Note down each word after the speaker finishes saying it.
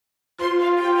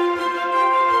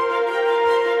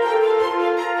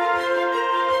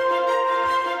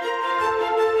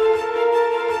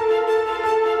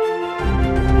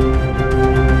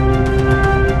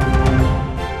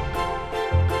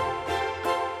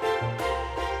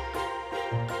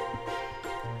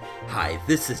Hi,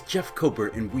 this is Jeff Kober,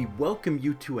 and we welcome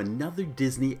you to another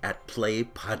Disney at Play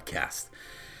podcast.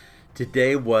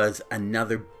 Today was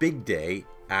another big day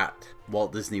at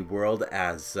Walt Disney World,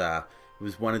 as it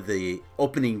was one of the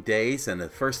opening days and the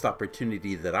first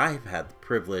opportunity that I've had the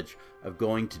privilege of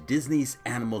going to Disney's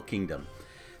Animal Kingdom.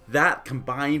 That,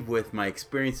 combined with my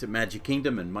experience at Magic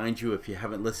Kingdom, and mind you, if you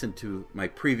haven't listened to my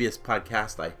previous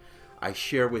podcast, I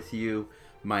share with you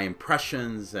my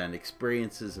impressions and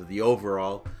experiences of the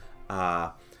overall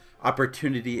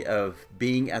opportunity of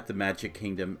being at the Magic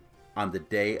Kingdom on the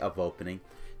day of opening.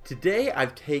 Today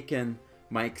I've taken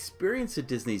my experience at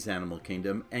Disney's Animal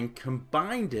Kingdom and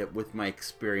combined it with my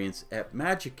experience at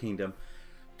Magic Kingdom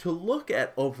to look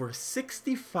at over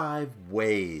 65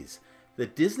 ways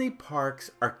that Disney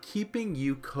parks are keeping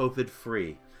you COVID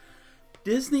free.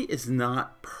 Disney is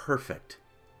not perfect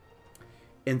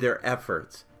in their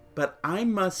efforts, but I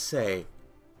must say,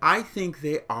 I think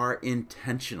they are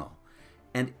intentional.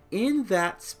 And in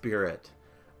that spirit,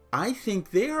 I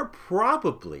think they are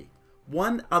probably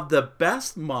one of the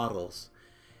best models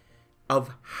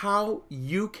of how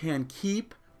you can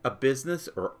keep a business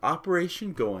or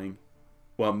operation going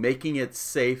while making it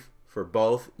safe for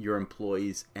both your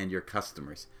employees and your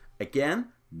customers. Again,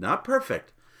 not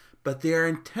perfect, but they are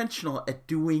intentional at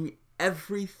doing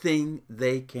everything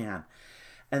they can.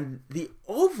 And the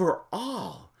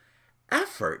overall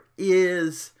effort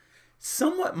is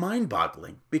somewhat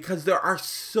mind-boggling because there are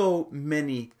so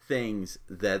many things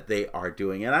that they are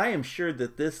doing. And I am sure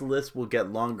that this list will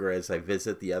get longer as I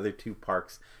visit the other two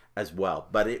parks as well.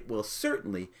 But it will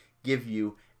certainly give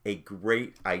you a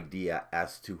great idea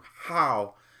as to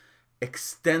how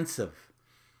extensive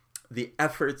the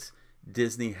efforts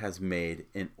Disney has made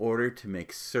in order to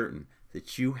make certain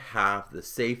that you have the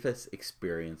safest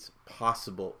experience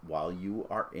possible while you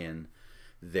are in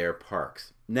their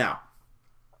parks. Now,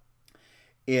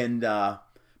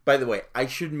 by the way, I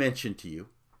should mention to you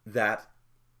that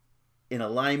in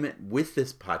alignment with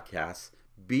this podcast,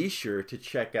 be sure to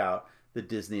check out the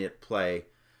Disney at Play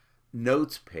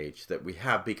notes page that we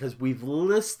have, because we've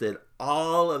listed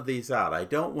all of these out. I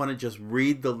don't want to just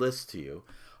read the list to you.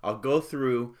 I'll go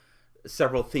through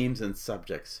several themes and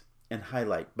subjects and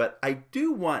highlight, but I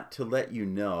do want to let you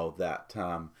know that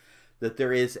that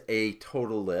there is a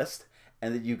total list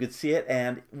and that you could see it,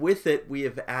 and with it we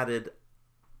have added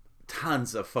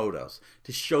tons of photos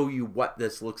to show you what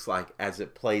this looks like as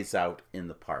it plays out in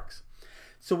the parks.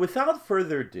 So without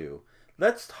further ado,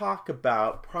 let's talk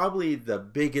about probably the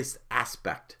biggest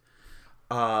aspect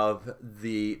of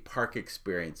the park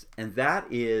experience, and that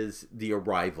is the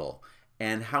arrival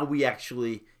and how we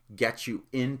actually get you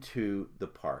into the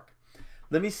park.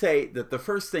 Let me say that the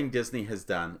first thing Disney has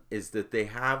done is that they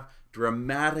have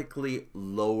dramatically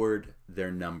lowered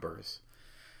their numbers.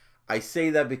 I say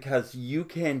that because you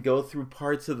can go through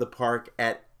parts of the park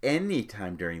at any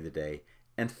time during the day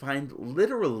and find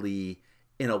literally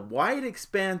in a wide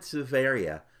expansive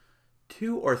area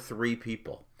 2 or 3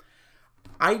 people.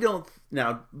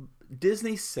 Now,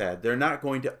 Disney said they're not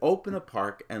going to open a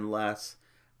park unless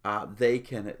they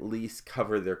can at least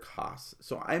cover their costs.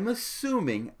 So I'm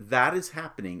assuming that is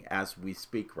happening as we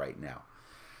speak right now.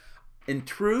 In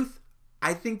truth,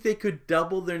 I think they could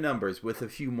double their numbers with a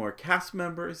few more cast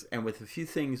members and with a few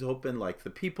things open, like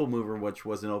the People Mover, which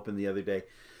wasn't open the other day.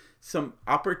 Some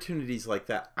opportunities like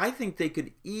that. I think they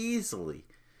could easily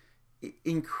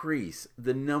increase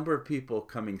the number of people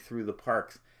coming through the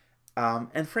parks.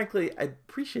 And frankly, I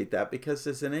appreciate that, because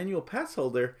as an annual pass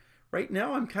holder, right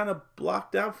now I'm kind of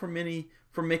blocked out from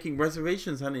making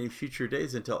reservations on any future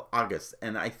days until August.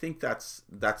 And I think that's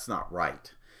not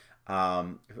right.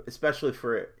 Especially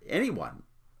for anyone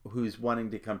who's wanting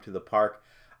to come to the park.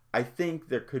 I think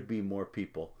there could be more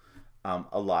people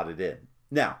allotted in.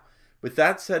 Now, with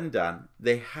that said and done,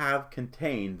 they have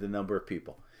contained the number of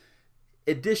people.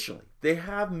 Additionally, they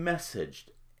have messaged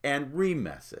and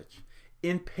re-messaged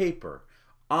in paper,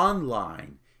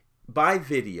 online, by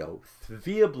video,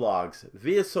 via blogs,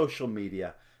 via social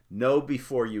media, know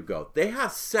before you go. They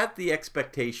have set the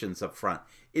expectations up front.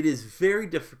 It is very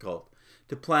difficult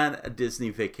to plan a Disney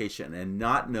vacation and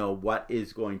not know what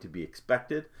is going to be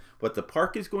expected, what the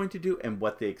park is going to do, and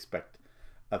what they expect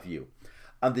of you.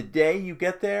 On the day you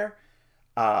get there,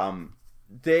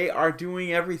 they are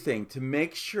doing everything to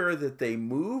make sure that they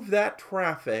move that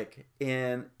traffic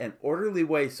in an orderly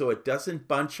way so it doesn't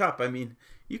bunch up. I mean,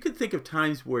 you could think of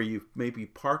times where you've maybe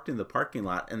parked in the parking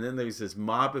lot and then there's this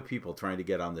mob of people trying to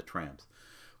get on the trams.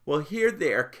 Well, here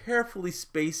they are carefully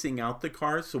spacing out the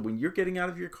cars, so when you're getting out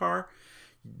of your car,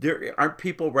 there aren't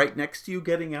people right next to you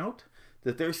getting out.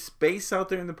 that there's space out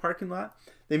there in the parking lot.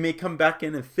 They may come back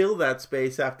in and fill that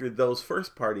space after those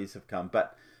first parties have come,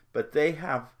 but they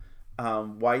have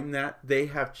widened that. They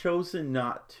have chosen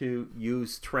not to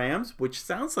use trams, which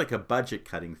sounds like a budget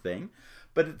cutting thing,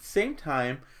 but at the same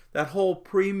time, that whole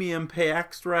premium pay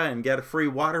extra and get a free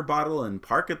water bottle and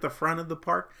park at the front of the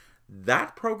park,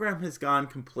 that program has gone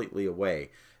completely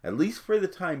away, at least for the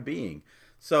time being.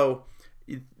 So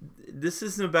this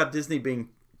isn't about Disney being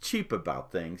cheap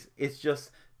about things. It's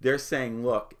just they're saying,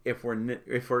 look, if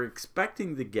we're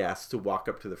expecting the guests to walk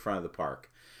up to the front of the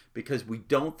park, because we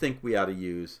don't think we ought to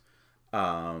use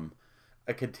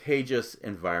a contagious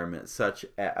environment, such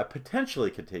a potentially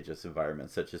contagious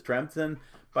environment such as trams, then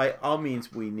by all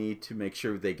means we need to make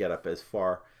sure they get up as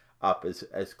far up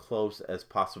as close as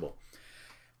possible.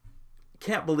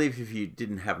 Can't believe if you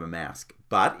didn't have a mask,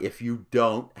 but if you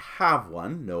don't have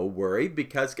one, no worry,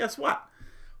 because guess what?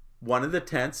 One of the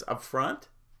tents up front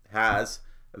has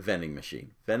a vending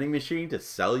machine to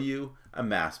sell you a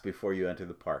mask before you enter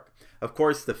the park. Of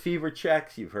course, the fever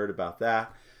checks, you've heard about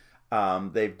that.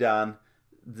 They've done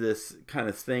this kind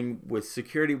of thing with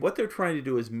security. What they're trying to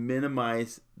do is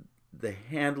minimize the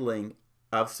handling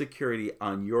of security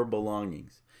on your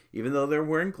belongings. Even though they're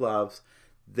wearing gloves,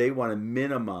 they want to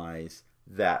minimize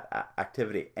that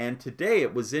activity. And today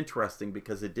it was interesting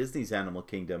because at Disney's Animal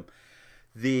Kingdom,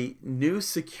 the new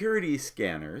security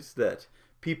scanners that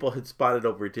people had spotted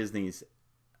over at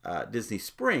Disney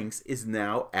Springs is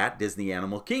now at Disney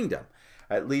Animal Kingdom.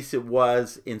 At least it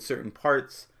was in certain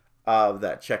parts of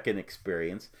that check-in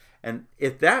experience. And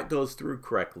if that goes through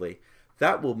correctly,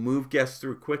 that will move guests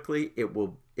through quickly.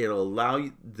 It'll allow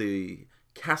the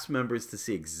cast members to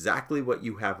see exactly what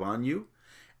you have on you.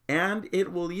 And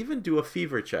it will even do a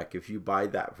fever check if you buy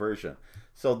that version.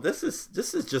 So this is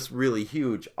just really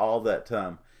huge, all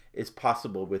that is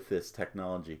possible with this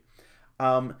technology.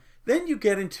 Then you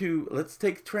get into, let's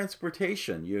take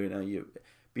transportation.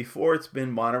 Before it's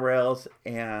been monorails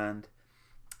and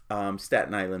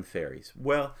Staten Island ferries.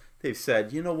 Well, they've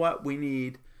said, you know what, we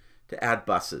need to add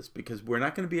buses because we're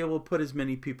not going to be able to put as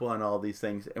many people on all these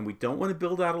things, and we don't want to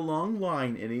build out a long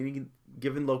line in any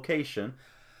given location.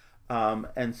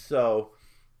 And so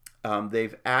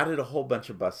they've added a whole bunch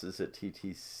of buses at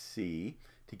TTC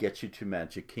to get you to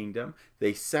Magic Kingdom.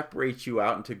 They separate you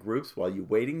out into groups while you're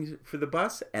waiting for the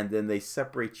bus, and then they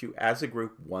separate you as a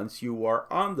group once you are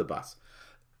on the bus.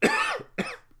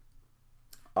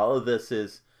 All of this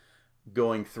is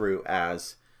going through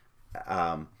as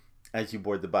you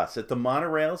board the bus. At the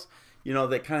monorails,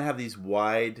 they kind of have these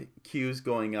wide queues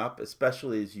going up,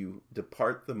 especially as you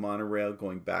depart the monorail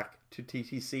going back to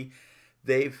TTC.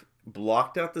 They've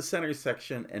blocked out the center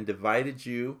section and divided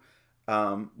you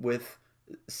with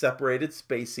separated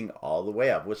spacing all the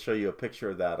way up. We'll show you a picture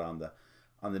of that on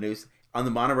the news. On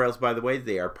the monorails, by the way,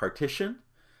 they are partitioned.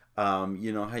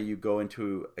 You know how you go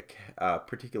into a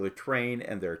particular train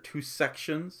and there are two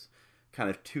sections, kind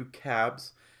of two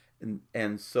cabs,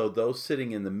 and so those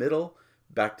sitting in the middle,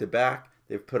 back to back,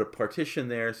 they've put a partition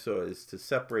there so as to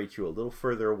separate you a little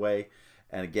further away.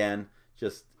 And again,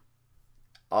 just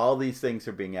all these things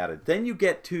are being added. Then you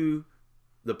get to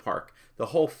the park. The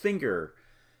whole finger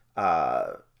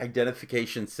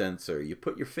identification sensor, you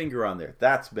put your finger on there,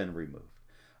 that's been removed.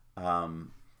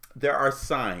 There are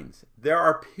signs. There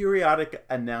are periodic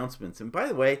announcements. And by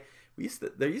the way,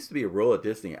 there used to be a rule at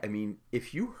Disney. I mean,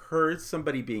 if you heard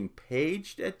somebody being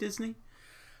paged at Disney,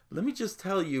 let me just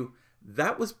tell you,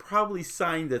 that was probably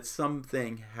sign that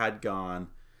something had gone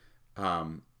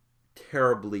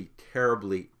terribly,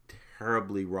 terribly,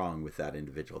 terribly wrong with that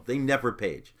individual. They never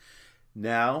page.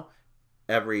 Now,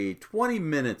 every 20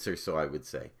 minutes or so, I would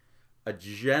say, a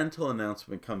gentle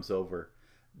announcement comes over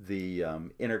the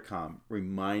intercom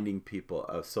reminding people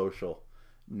of social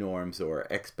norms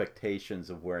or expectations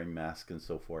of wearing masks and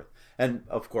so forth. And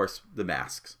of course, the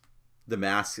masks. The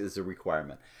mask is a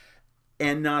requirement.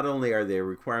 And not only are they a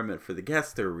requirement for the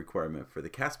guests, they're a requirement for the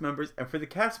cast members. And for the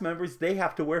cast members, they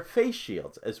have to wear face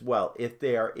shields as well if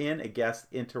they are in a guest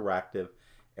interactive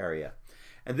area.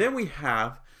 And then we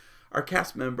have our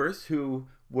cast members who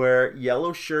wear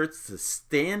yellow shirts to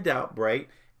stand out bright.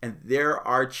 And there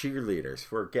are cheerleaders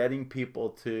for getting people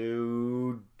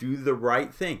to do the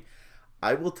right thing.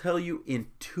 I will tell you, in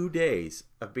 2 days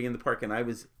of being in the park, and I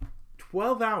was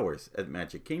 12 hours at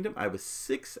Magic Kingdom. I was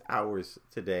 6 hours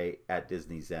today at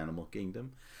Disney's Animal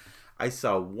Kingdom. I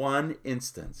saw one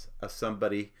instance of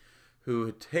somebody who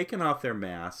had taken off their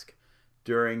mask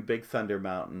during Big Thunder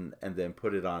Mountain and then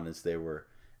put it on as they were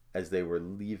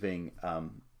leaving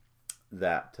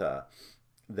that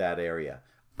area.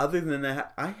 Other than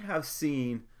that, I have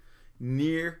seen,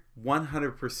 near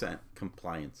 100%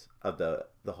 compliance of the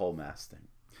whole mask thing.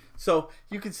 So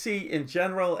you can see in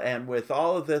general, and with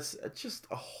all of this, just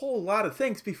a whole lot of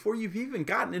things before you've even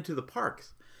gotten into the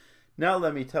parks. Now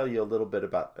let me tell you a little bit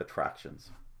about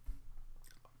attractions.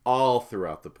 All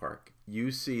throughout the park,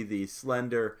 you see these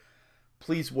slender,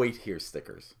 please wait here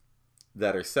stickers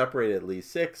that are separated at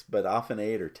least 6, but often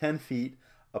 8 or 10 feet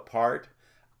apart,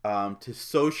 to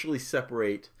socially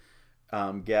separate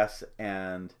guests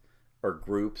and or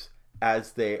groups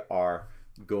as they are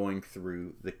going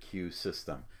through the queue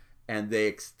system. And they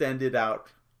extended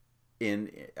out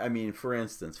for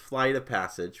instance, Flight of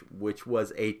Passage, which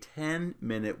was a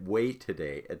 10-minute wait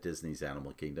today at Disney's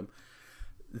Animal Kingdom.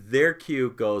 Their queue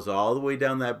goes all the way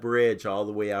down that bridge, all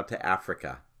the way out to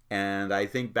Africa. And I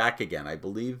think back again. I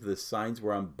believe the signs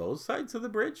were on both sides of the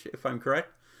bridge, if I'm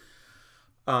correct.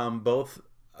 Both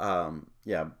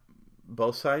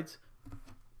sides.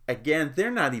 Again,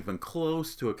 they're not even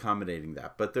close to accommodating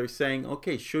that, but they're saying,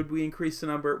 okay, should we increase the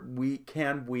number?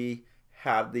 Can we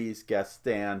have these guests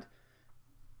stand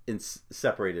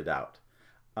separated out?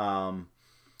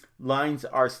 Lines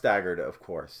are staggered, of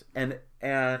course, and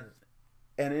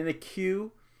in a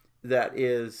queue that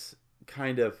is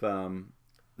kind of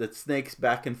that snakes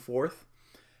back and forth,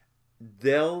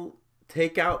 they'll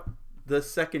take out the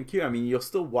second queue. I mean, you'll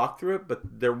still walk through it,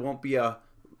 but there won't be a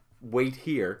wait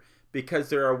here, because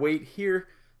there are wait here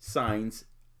signs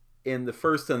in the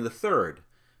first and the third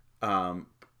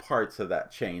parts of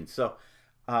that chain. So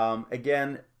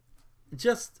again,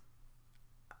 just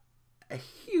a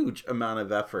huge amount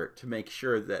of effort to make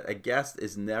sure that a guest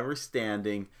is never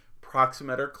standing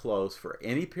proximate or close for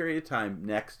any period of time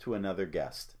next to another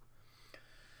guest.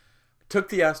 Took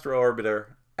the Astro Orbiter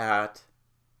at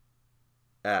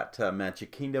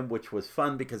Magic Kingdom, which was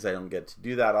fun because I don't get to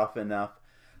do that often enough.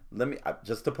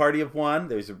 Just a party of one.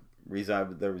 There's a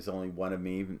reason there was only one of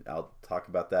me. I'll talk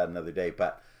about that another day.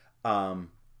 But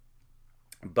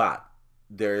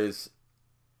there's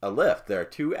a lift. There are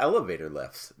 2 elevator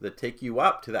lifts that take you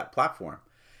up to that platform.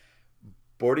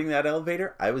 Boarding that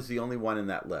elevator, I was the only one in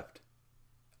that lift.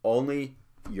 Only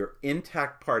your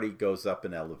intact party goes up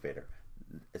an elevator.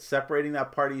 Separating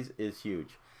that party is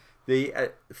huge.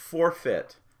 The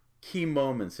forfeit key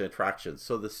moments and attractions.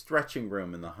 So the stretching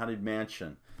room in the Haunted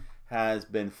Mansion has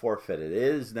been forfeited. It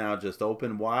is now just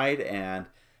open wide, and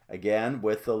again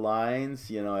with the lines,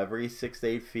 every 6 to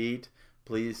 8 feet.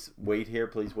 Please wait here,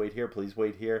 please wait here, please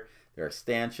wait here. There are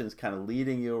stanchions kind of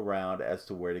leading you around as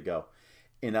to where to go.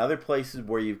 In other places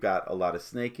where you've got a lot of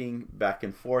snaking back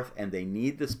and forth and they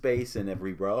need the space in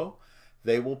every row,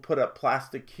 they will put up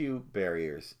plastic queue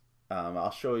barriers.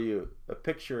 I'll show you a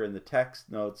picture in the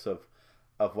text notes of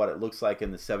what it looks like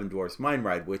in the Seven Dwarfs Mine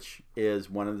Ride, which is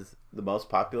one of the most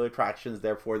popular attractions.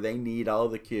 Therefore, they need all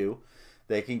the queue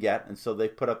they can get, and so they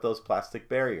put up those plastic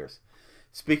barriers.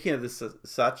 Speaking of this,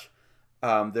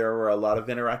 there were a lot of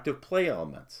interactive play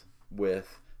elements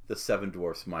with the Seven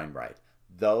Dwarfs Mine Ride.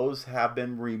 Those have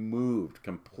been removed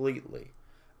completely,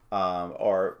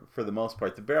 or for the most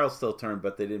part. The barrels still turn,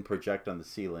 but they didn't project on the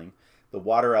ceiling. The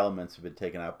water elements have been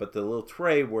taken out, but the little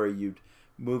tray where you'd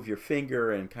move your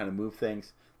finger and kind of move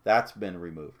things, that's been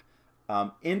removed.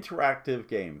 Interactive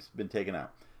games been taken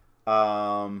out.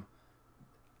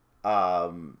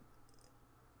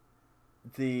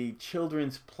 The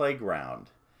children's playground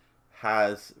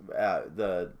has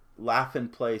the Laugh-In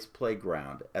Place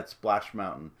playground at Splash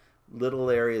Mountain. Little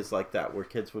areas like that where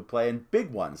kids would play, and big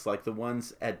ones like the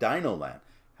ones at Dino Land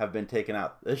have been taken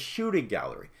out. The shooting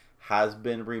gallery has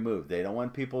been removed. They don't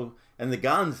want people, and the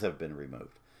guns have been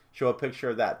removed. Show a picture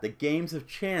of that. The games of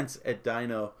chance at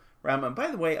Dino Rama. And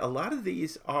by the way, a lot of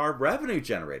these are revenue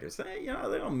generators. They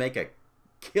don't make a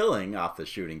killing off the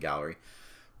shooting gallery,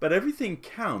 but everything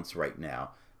counts right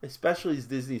now, especially as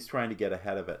Disney's trying to get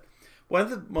ahead of it. One of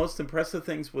the most impressive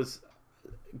things was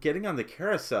getting on the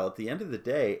carousel at the end of the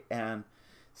day and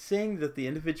seeing that the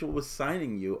individual was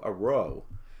signing you a row,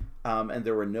 and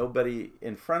there were nobody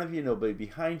in front of you, nobody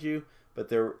behind you, but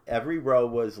every row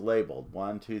was labeled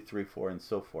 1, 2, 3, 4, and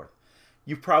so forth.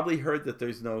 You've probably heard that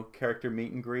there's no character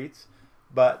meet and greets,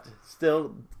 but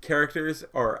still characters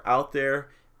are out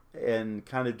there and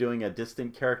kind of doing a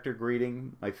distant character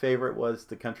greeting. My favorite was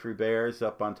the Country Bears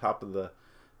up on top of the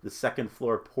second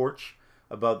floor porch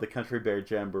above the Country Bear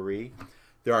Jamboree.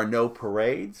 There are no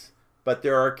parades, but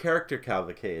there are character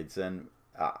cavalcades, and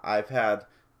I've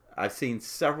seen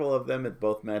several of them at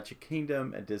both Magic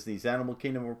Kingdom and Disney's Animal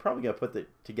Kingdom. We're probably going to put that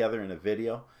together in a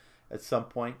video at some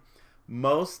point.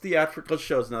 Most theatrical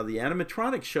shows, now the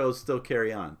animatronic shows still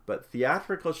carry on, but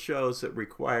theatrical shows that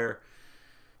require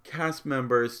cast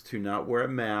members to not wear a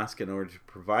mask in order to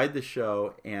provide the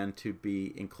show and to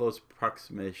be in close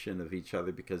proximation of each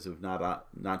other because of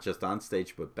not just on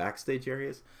stage but backstage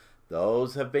areas.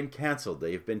 Those have been canceled.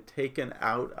 They've been taken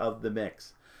out of the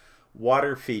mix.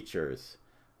 Water features,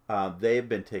 they've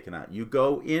been taken out. You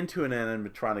go into an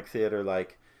animatronic theater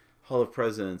like Hall of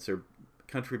Presidents or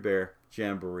Country Bear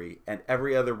Jamboree, and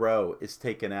every other row is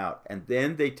taken out. And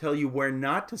then they tell you where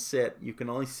not to sit. You can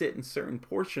only sit in certain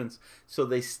portions, so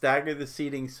they stagger the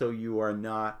seating so you are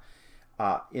not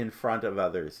in front of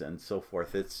others and so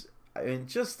forth. It's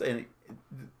just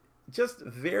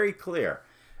very clear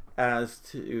as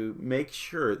to make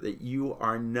sure that you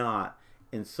are not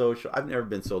in social. I've never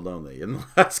been so lonely in the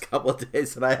last couple of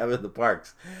days that I have in the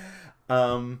parks.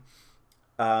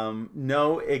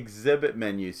 No exhibit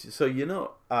menus. So,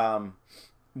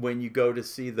 when you go to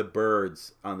see the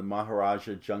birds on the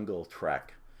Maharaja Jungle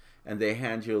Trek, and they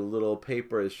hand you a little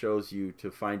paper that shows you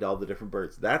to find all the different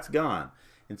birds, that's gone.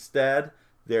 Instead,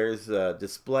 there's a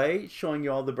display showing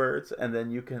you all the birds, and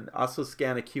then you can also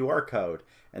scan a QR code,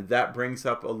 and that brings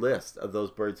up a list of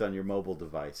those birds on your mobile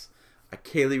device.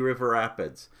 Kali River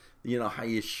Rapids, how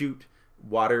you shoot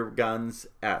water guns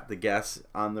at the guests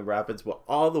on the rapids. Well,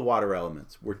 all the water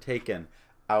elements were taken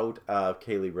out of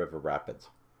Kali River Rapids.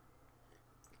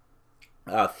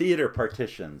 Theater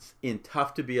partitions in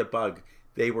Tough to Be a Bug,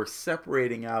 they were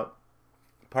separating out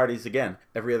parties again,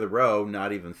 every other row,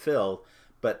 not even filled,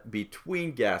 but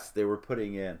between guests they were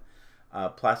putting in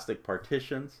plastic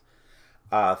partitions.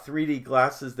 3D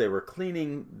glasses, they were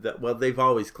cleaning. They've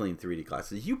always cleaned 3D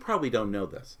glasses. You probably don't know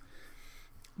this,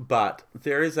 but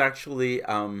there is actually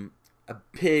a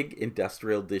big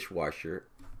industrial dishwasher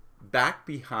back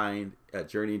behind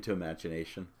Journey into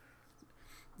Imagination.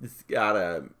 It's got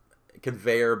a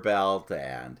conveyor belt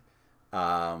and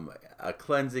a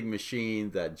cleansing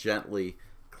machine that gently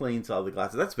cleans all the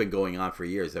glasses. That's been going on for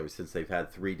years, ever since they've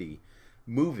had 3D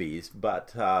movies.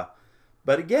 But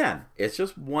again, it's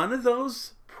just one of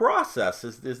those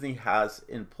processes Disney has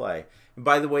in play. And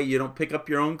by the way, you don't pick up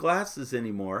your own glasses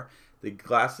anymore. The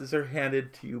glasses are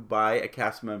handed to you by a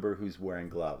cast member who's wearing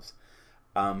gloves.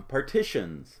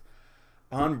 Partitions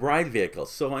on ride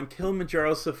vehicles. So on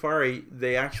Kilimanjaro Safari,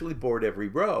 they actually board every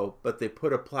row, but they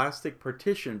put a plastic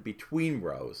partition between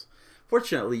rows.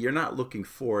 Fortunately, you're not looking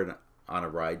forward on a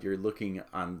ride. You're looking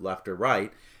on left or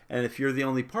right. And if you're the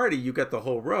only party, you get the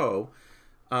whole row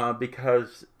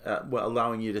because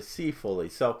allowing you to see fully.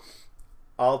 So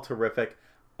all terrific.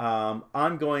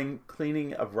 Ongoing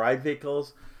cleaning of ride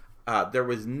vehicles. There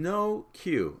was no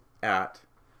queue at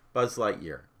Buzz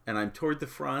Lightyear, and I'm toward the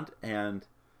front,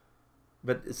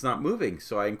 but it's not moving.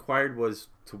 So I inquired as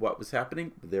to what was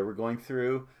happening. They were going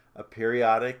through a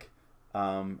periodic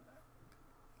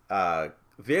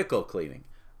vehicle cleaning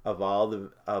of all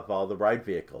the ride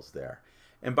vehicles there.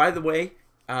 And by the way,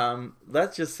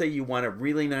 let's just say you want a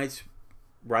really nice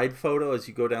ride photo as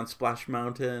you go down Splash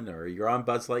Mountain or you're on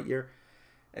Buzz Lightyear,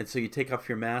 and so you take off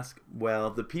your mask. Well,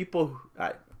 the people,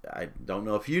 I don't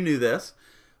know if you knew this,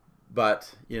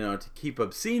 but to keep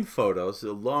obscene photos,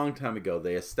 a long time ago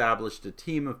they established a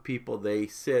team of people. They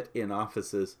sit in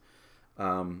offices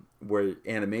where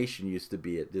animation used to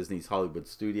be at Disney's Hollywood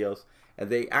Studios, and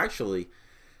they actually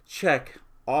check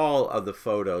all of the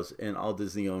photos in all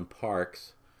Disney-owned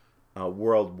parks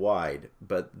worldwide.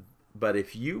 But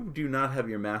if you do not have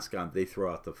your mask on, they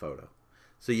throw out the photo.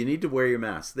 So you need to wear your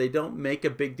mask. They don't make a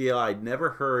big deal. I'd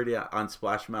never heard on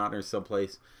Splash Mountain or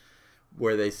someplace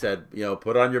where they said,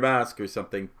 put on your mask or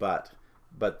something. But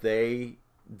they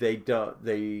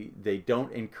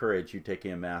don't encourage you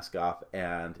taking a mask off,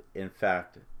 and in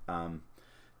fact,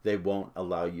 they won't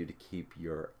allow you to keep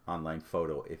your online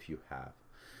photo if you have.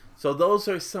 So those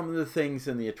are some of the things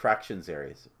in the attractions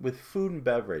areas. With food and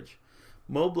beverage,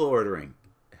 mobile ordering,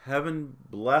 heaven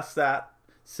bless that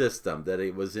system that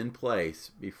it was in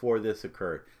place before this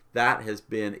occurred. That has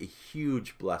been a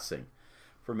huge blessing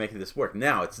for making this work.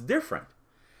 Now it's different.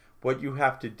 What you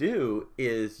have to do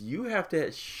is you have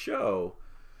to show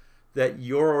that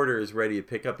your order is ready to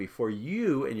pick up before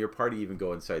you and your party even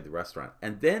go inside the restaurant.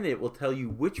 And then it will tell you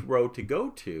which row to go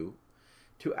to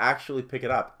actually pick it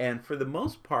up. And for the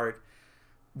most part,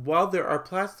 while there are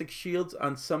plastic shields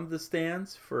on some of the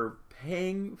stands for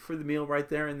paying for the meal right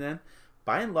there and then,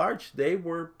 by and large, they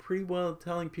were pretty well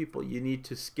telling people you need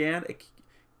to scan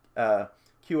a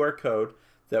QR code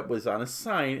that was on a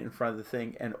sign in front of the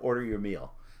thing and order your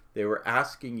meal. They were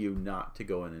asking you not to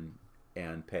go in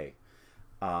and pay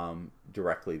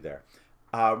directly there.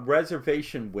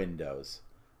 Reservation windows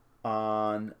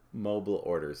on mobile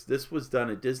orders. This was done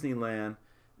at Disneyland,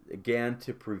 again,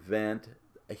 to prevent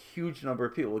a huge number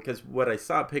of people, because what I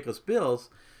saw at Pecos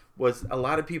Bill's was a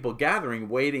lot of people gathering,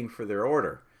 waiting for their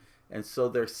order. And so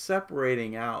they're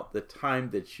separating out the time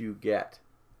that you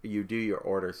do your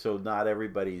order. So not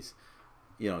everybody's,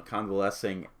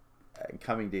 convalescing and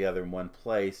coming together in one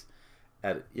place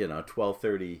at,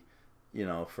 12:30,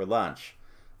 for lunch.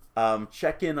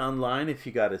 Check in online if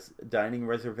you got a dining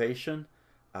reservation.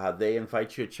 They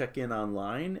invite you to check in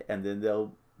online, and then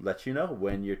they'll let you know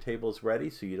when your table's ready,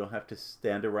 so you don't have to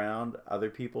stand around other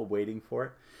people waiting for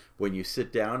it. When you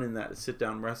sit down in that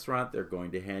sit-down restaurant, they're going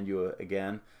to hand you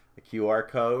a QR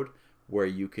code where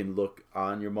you can look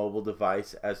on your mobile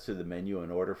device as to the menu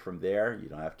and order from there. You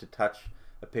don't have to touch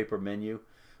a paper menu.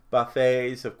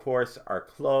 Buffets, of course, are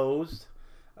closed.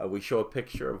 We show a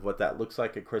picture of what that looks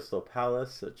like at Crystal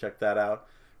Palace, so check that out.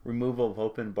 Removal of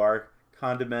open bar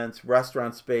condiments,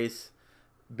 restaurant space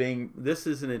this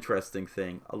is an interesting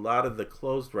thing. A lot of the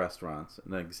closed restaurants,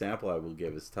 an example I will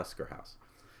give is Tusker House.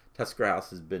 Tusker House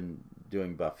has been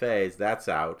doing buffets, that's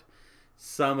out.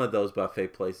 Some of those buffet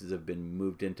places have been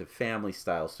moved into family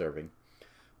style serving.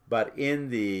 But in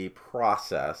the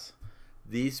process,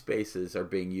 these spaces are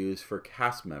being used for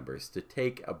cast members to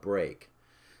take a break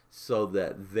so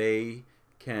that they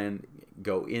can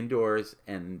go indoors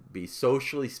and be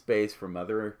socially spaced from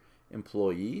other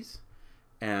employees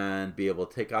and be able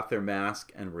to take off their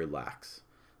mask and relax.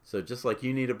 So just like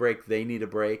you need a break, they need a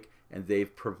break, and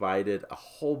they've provided a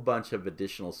whole bunch of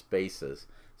additional spaces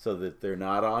so that they're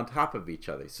not on top of each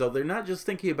other. So they're not just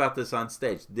thinking about this on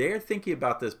stage. They're thinking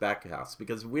about this back of the house,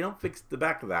 because if we don't fix the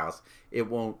back of the house, it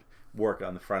won't work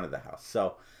on the front of the house.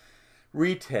 So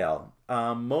retail,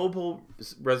 mobile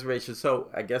reservations. So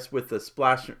I guess with the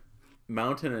Splash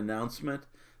Mountain announcement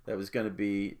that was going to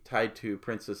be tied to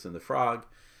Princess and the Frog,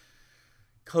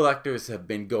 collectors have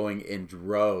been going in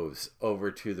droves over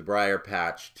to the Briar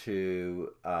Patch to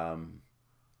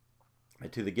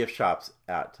the gift shops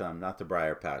at not the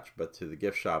Briar Patch, but to the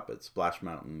gift shop at Splash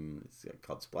Mountain. It's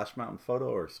called Splash Mountain Photo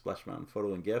or Splash Mountain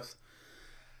Photo and Gifts,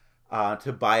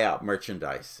 to buy out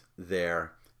merchandise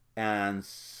there. And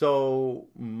so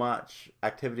much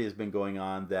activity has been going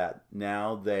on that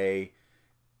now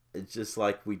it's just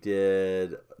like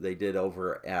they did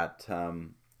over at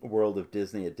World of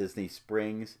Disney at Disney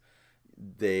Springs.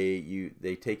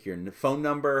 They take your phone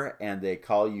number and they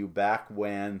call you back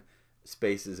when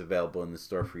space is available in the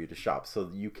store for you to shop. So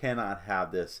you cannot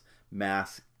have this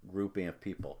mass grouping of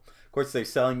people. Of course, they're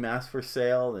selling masks for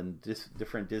sale and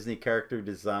different Disney character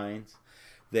designs.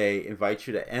 They invite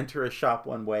you to enter a shop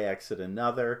one way, exit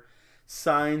another.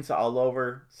 Signs all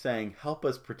over saying, "Help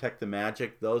us protect the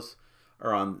magic." Those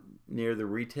are on near the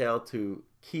retail to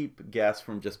keep guests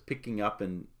from just picking up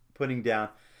and putting down.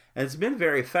 And it's been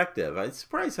very effective. I'm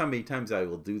surprised how many times I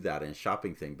will do that in a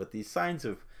shopping thing, but these signs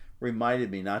have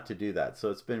reminded me not to do that.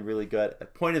 So it's been really good.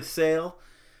 At point of sale,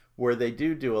 where they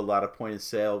do a lot of point of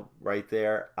sale right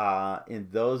there, in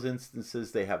those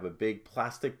instances, they have a big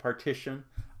plastic partition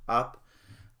up,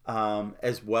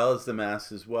 as well as the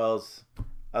masks, as well as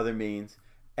other means.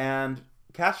 And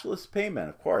cashless payment,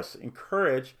 of course,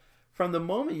 encouraged from the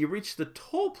moment you reach the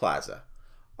toll plaza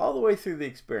all the way through the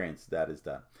experience. That is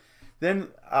done. Then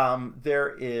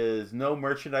there is no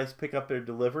merchandise pickup or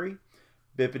delivery.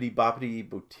 Bippity Boppity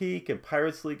Boutique and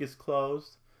Pirates League is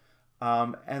closed.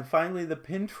 And finally, the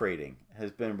pin trading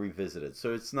has been revisited.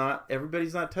 So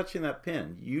everybody's not touching that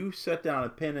pin. You set down a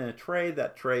pin in a tray.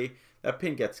 That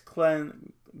pin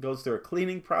goes through a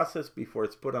cleaning process before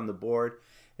it's put on the board.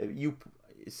 If you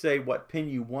say what pin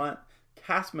you want,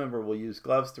 cast member will use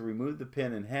gloves to remove the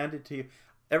pin and hand it to you.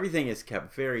 Everything is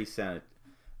kept very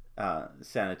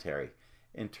sanitary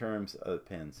in terms of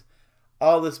pins.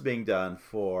 All this being done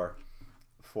for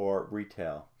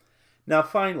retail. Now,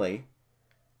 finally,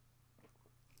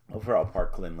 overall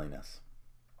park cleanliness.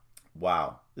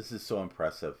 Wow, this is so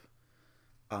impressive.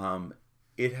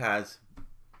 It has,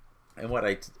 and what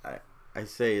I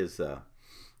say is,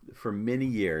 for many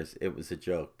years it was a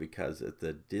joke, because at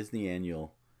the Disney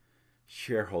annual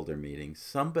shareholder meeting,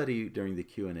 somebody during the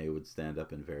Q&A would stand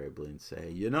up invariably and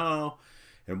say,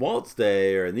 in Walt's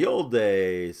day or in the old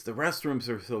days, the restrooms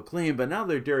are so clean, but now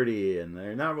they're dirty and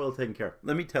they're not well taken care of.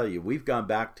 Let me tell you, we've gone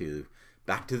back to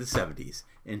the 70s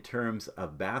in terms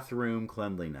of bathroom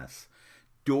cleanliness.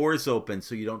 Doors open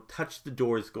so you don't touch the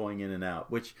doors going in and out,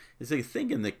 which is a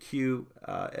thing in the queue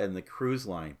and the cruise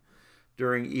line.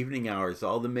 During evening hours,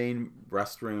 all the main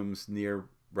restrooms near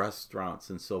restaurants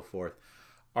and so forth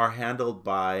are handled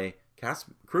by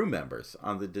crew members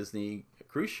on the Disney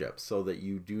cruise ships, so that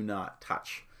you do not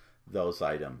touch those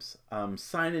items.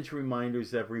 Signage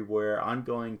reminders everywhere,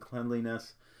 ongoing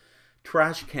cleanliness.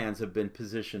 Trash cans have been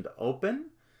positioned open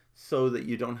so that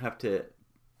you don't have to,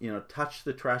 touch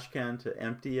the trash can to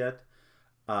empty it.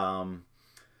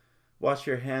 Wash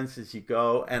your hands as you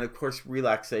go. And of course,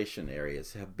 relaxation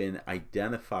areas have been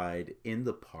identified in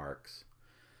the parks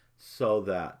so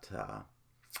that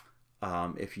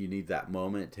if you need that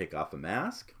moment, take off a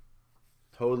mask.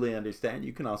 Totally understand.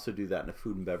 You can also do that in a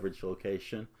food and beverage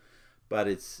location. But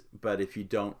if you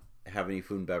don't have any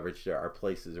food and beverage, there are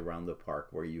places around the park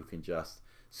where you can just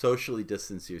socially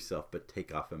distance yourself but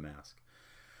take off a mask.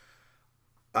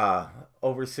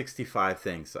 Over 65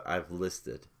 things I've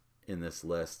listed in this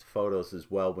list. Photos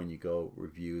as well when you go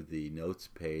review the notes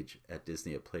page at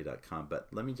disneyatplay.com. But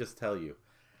let me just tell you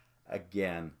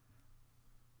again,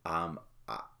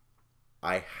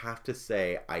 I have to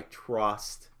say I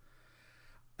trust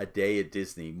a day at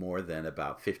Disney more than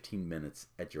about 15 minutes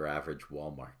at your average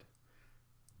Walmart.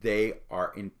 They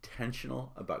are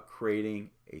intentional about creating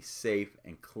a safe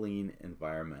and clean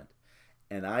environment.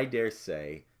 And I dare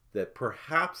say that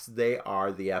perhaps they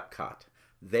are the Epcot.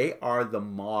 They are the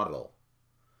model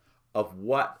of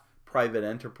what private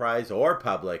enterprise or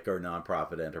public or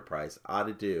nonprofit enterprise ought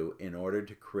to do in order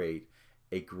to create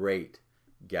a great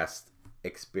guest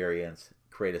experience,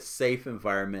 create a safe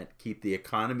environment, keep the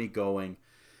economy going.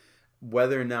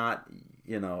 Whether or not,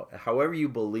 however you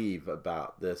believe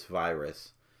about this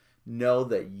virus, know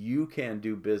that you can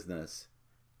do business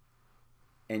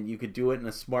and you could do it in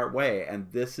a smart way.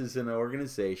 And this is an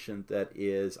organization that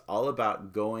is all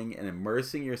about going and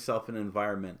immersing yourself in an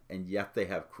environment, and yet they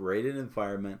have created an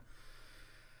environment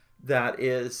that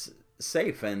is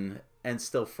safe and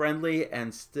still friendly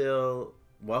and still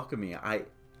welcoming. I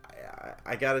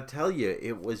got to tell you,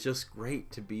 it was just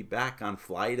great to be back on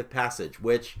Flight of Passage,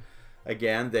 which,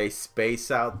 again, they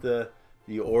space out the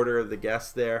order of the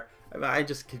guests there. I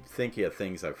just keep thinking of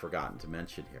things I've forgotten to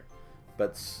mention here.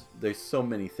 But there's so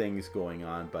many things going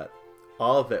on, but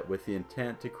all of it with the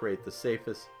intent to create the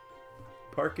safest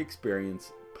park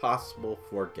experience possible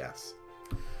for guests.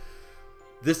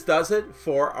 This does it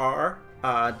for our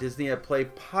Disney at Play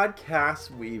podcast.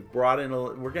 We've brought in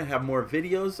we're going to have more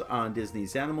videos on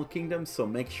Disney's Animal Kingdom, so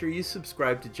make sure you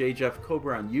subscribe to J. Jeff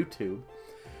Cobra on YouTube.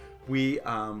 We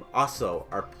also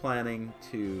are planning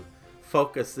to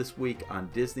focus this week on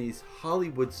Disney's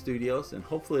Hollywood Studios, and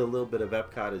hopefully a little bit of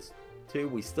Epcot is too.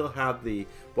 We still have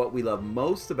what we love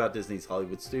most about Disney's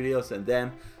Hollywood Studios, and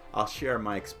then I'll share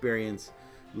my experience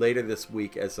later this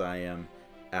week as I am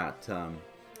at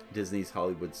Disney's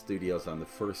Hollywood Studios on the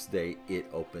first day it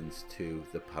opens to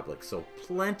the public. So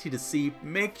plenty to see.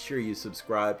 Make sure you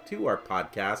subscribe to our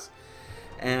podcast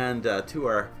and to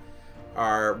our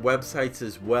websites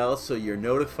as well, so you're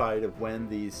notified of when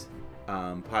these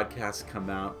podcasts come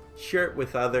out. Share it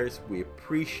with others. We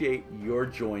appreciate your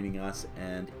joining us,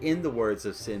 and in the words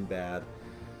of Sinbad,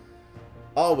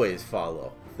 always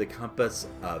follow the compass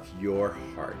of your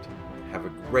heart. Have a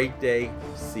great day.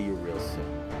 See you real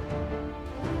soon.